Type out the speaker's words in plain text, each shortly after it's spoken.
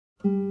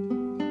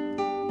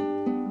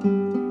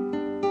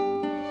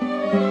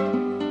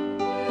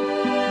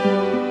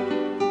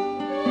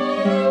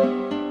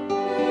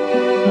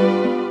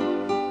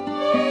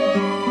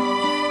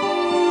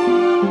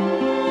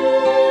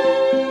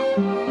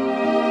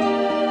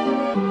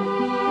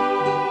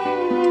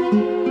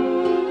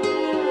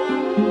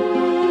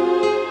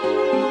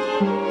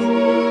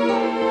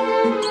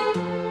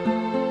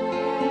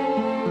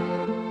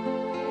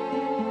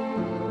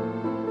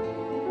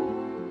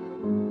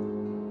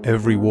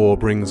Every war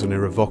brings an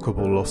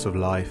irrevocable loss of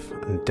life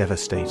and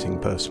devastating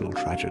personal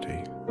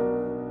tragedy.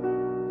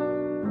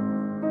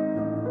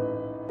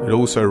 It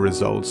also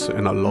results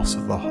in a loss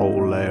of the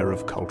whole layer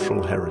of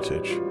cultural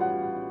heritage.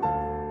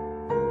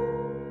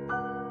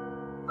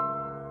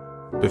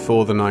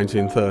 Before the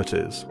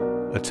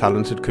 1930s, a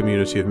talented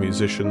community of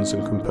musicians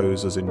and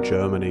composers in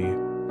Germany,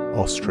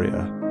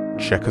 Austria,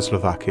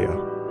 Czechoslovakia,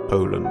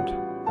 Poland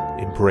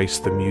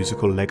embraced the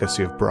musical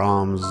legacy of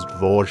Brahms,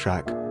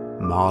 Dvorak,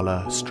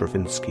 Mahler,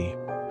 Stravinsky,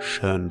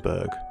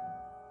 Schoenberg.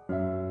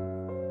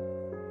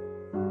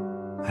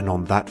 And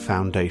on that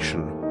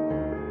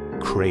foundation,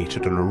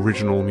 created an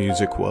original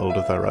music world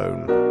of their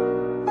own.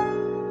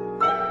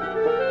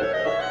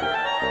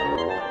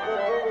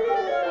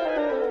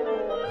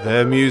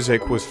 Their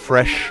music was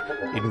fresh,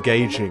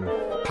 engaging,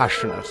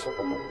 passionate,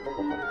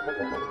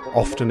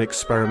 often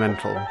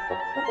experimental,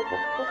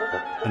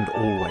 and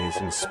always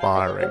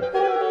inspiring.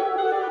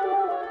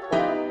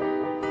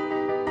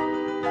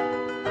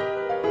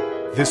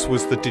 This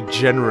was the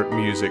degenerate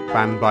music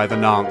banned by the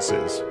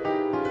Nazis.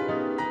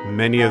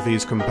 Many of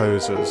these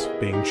composers,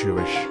 being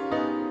Jewish,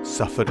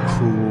 suffered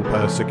cruel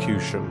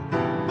persecution,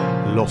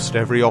 lost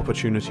every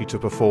opportunity to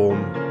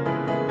perform,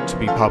 to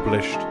be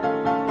published,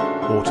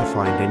 or to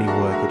find any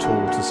work at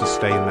all to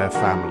sustain their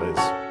families.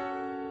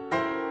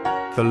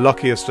 The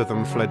luckiest of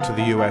them fled to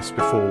the US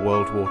before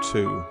World War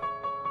II.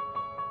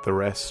 The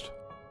rest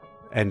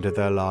ended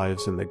their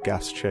lives in the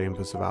gas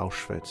chambers of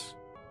Auschwitz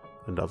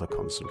and other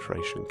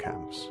concentration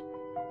camps.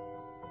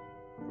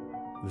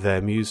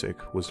 Their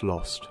music was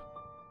lost.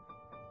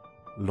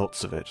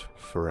 Lots of it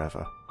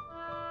forever.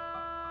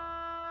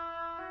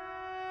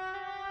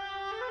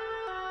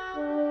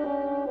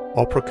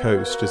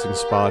 OperaCoast is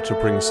inspired to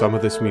bring some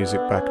of this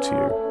music back to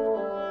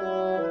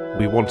you.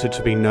 We want it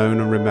to be known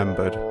and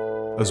remembered,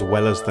 as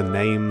well as the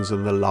names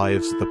and the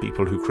lives of the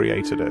people who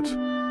created it.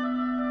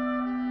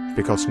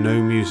 Because no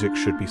music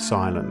should be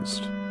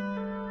silenced,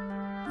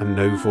 and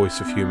no voice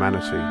of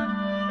humanity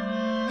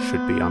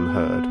should be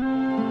unheard.